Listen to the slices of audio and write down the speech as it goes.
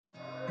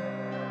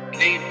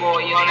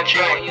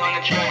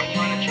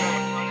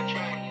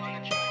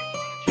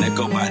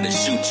Nigga about to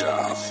shoot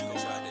y'all.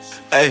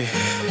 Hey.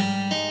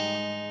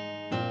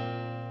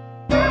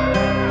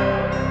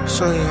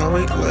 Show you how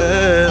we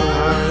live,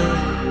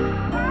 like.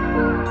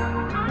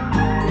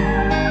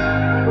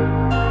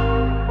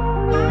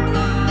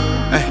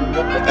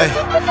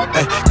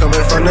 Hey,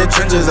 coming from the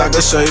trenches, I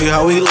can show you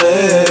how we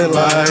live,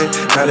 like.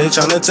 Now they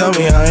tryna tell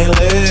me I ain't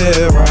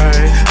live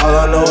right. All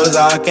I know is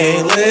I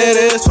can't live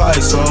this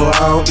twice, so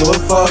I don't give a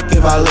fuck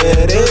if I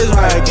live this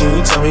right. Can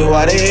you tell me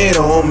why they hate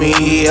on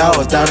me? I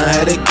was down, I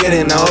had to get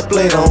it, now it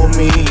played on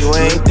me. You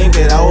ain't think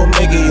that I would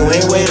make it, you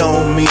ain't wait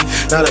on me.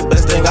 Now the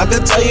best thing I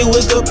could tell you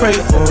is to pray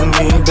for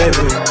me,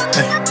 baby.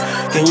 Hey,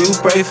 can you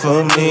pray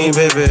for me,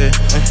 baby?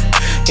 Hey,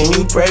 can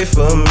you pray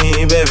for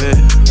me, baby?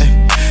 Hey,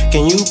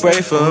 can you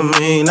pray for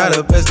me? Now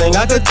the best thing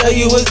I could tell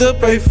you is to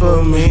pray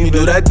for me. You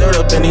do that dirt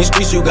up in these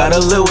streets, you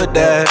gotta live with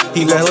that.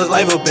 He got his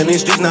life up in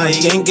these streets, now he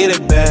can't get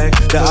it back.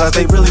 The odds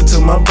they really to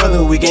my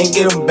brother, we can't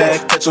get him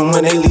back. Catch him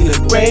when they leave the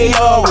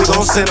graveyard, we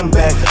gon' send him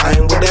back. I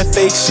ain't with that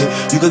fake shit,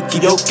 you could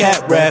keep your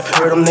cat rap.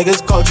 Heard them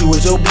niggas caught you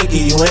with your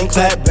blicky, you ain't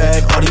clap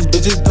back. All these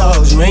bitches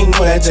dogs, you ain't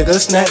know that, check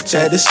a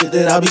Snapchat. This shit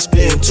that I be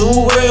spitting too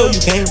real, you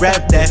can't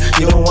rap that.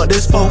 You don't want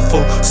this fofo,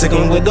 sick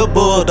him with the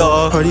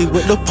bulldog. Heard he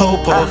with the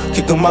popo,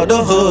 kick him out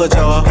the hood. He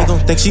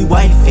gon' think she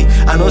wifey,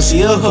 I know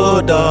she a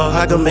hood dog.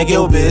 I can make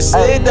your bitch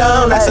sit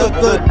down, that's a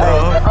good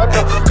dog.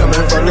 Ay,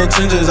 coming from the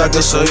trenches, I can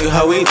show you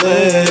how we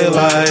live,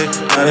 like.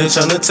 Now they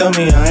tryna tell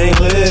me I ain't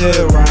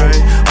live right.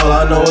 All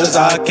I know is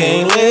I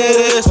can't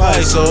live this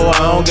twice, so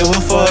I don't give a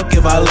fuck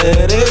if I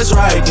live this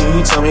right. Can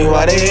you tell me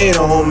why they hate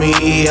on me?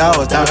 I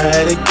was down, I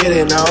had to get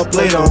it, now it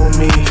played on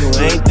me. You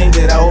ain't think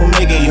that I would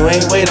make it, you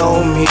ain't wait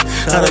on me.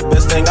 Now the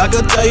best thing I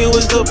could tell you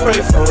is to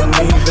pray for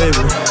me,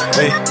 baby.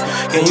 Hey,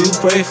 can you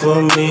pray for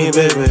me,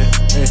 baby?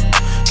 Hey,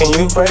 can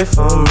you pray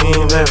for me,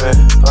 baby?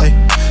 Hey,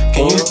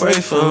 can you pray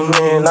for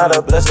me? Now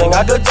the best thing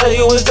I could tell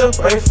you is to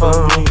pray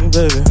for me,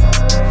 baby.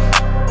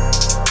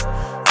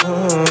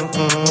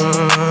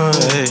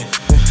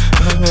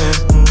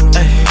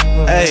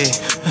 Hey,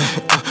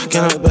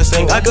 can the best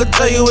thing I could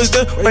tell you is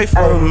to pray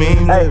for me,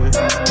 baby.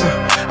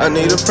 I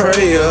need a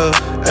prayer,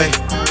 hey.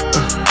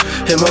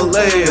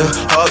 Himalaya,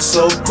 heart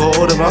so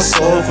cold in my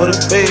soul for the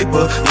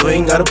paper. You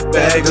ain't got a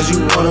bag cause you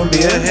wanna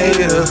be a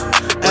hater.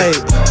 Hey,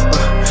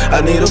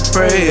 I need a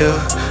prayer.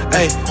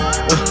 Hey,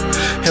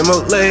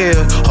 Himalaya,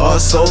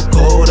 heart so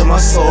cold in my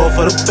soul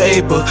for the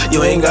paper.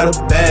 You ain't got a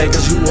bag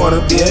cause you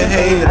wanna be a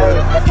hater.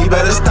 You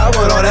better stop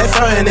with all that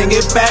frontin' and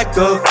get back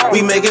up.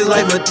 We make his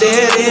life a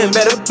dead end,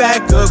 better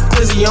back up.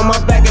 Glizzy on my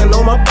back, I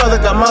know my brother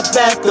got my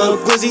back up.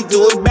 Glizzy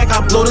do it back,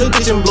 I blow the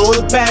ditch and blow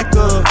it back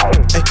up.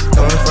 Hey,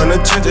 coming from the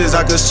trenches,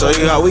 I can show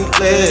you how we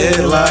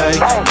live,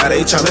 like. Now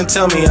they tryna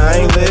tell me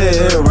I ain't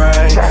live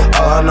right.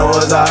 All I know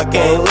is I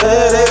can't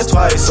live this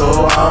twice, so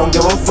I don't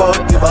give a fuck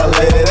if I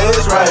live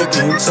this right.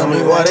 Can you tell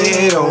me why they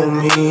hate on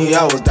me?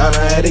 I was down,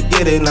 I had to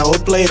get it, now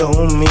it played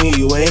on me.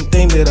 You ain't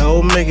think that I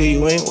would make it,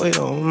 you ain't wait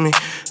on me.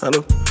 I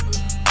do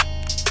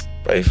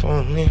pray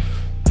for me.